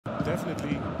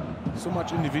definitely so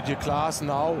much individual class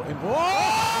now.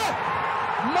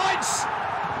 Mainz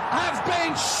have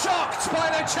been shocked by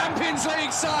the Champions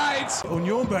League sides.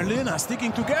 Union Berlin are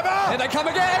sticking together. Here they come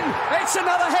again. It's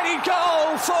another headed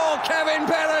goal for Kevin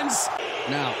Behrens.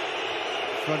 Now,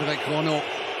 Pantovic Rono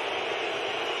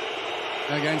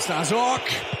against Azork.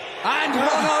 And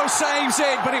Rono saves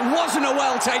it, but it wasn't a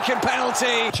well-taken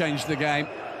penalty. Changed the game.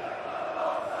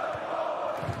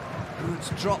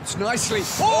 It's dropped nicely.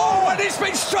 Oh, and it's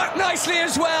been struck nicely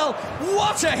as well.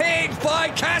 What a hit by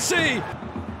Caci.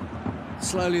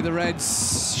 Slowly the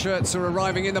Reds' shirts are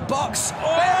arriving in the box.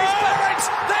 There is Behrens!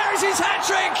 There is his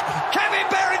hat-trick! Kevin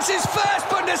Behrens' first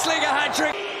Bundesliga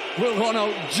hat-trick! Will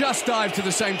Rono just dive to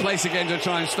the same place again to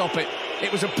try and stop it?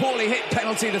 It was a poorly hit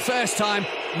penalty the first time.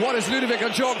 What has Ludovic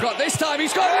Ajorc got this time?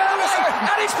 He's got it away,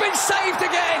 and it's been saved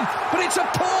again, but it's a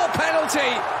poor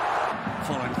penalty.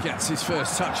 Folland gets his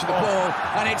first touch of the ball,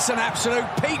 and it's an absolute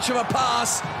peach of a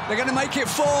pass. They're going to make it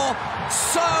 4.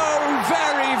 So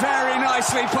very, very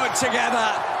nicely put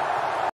together.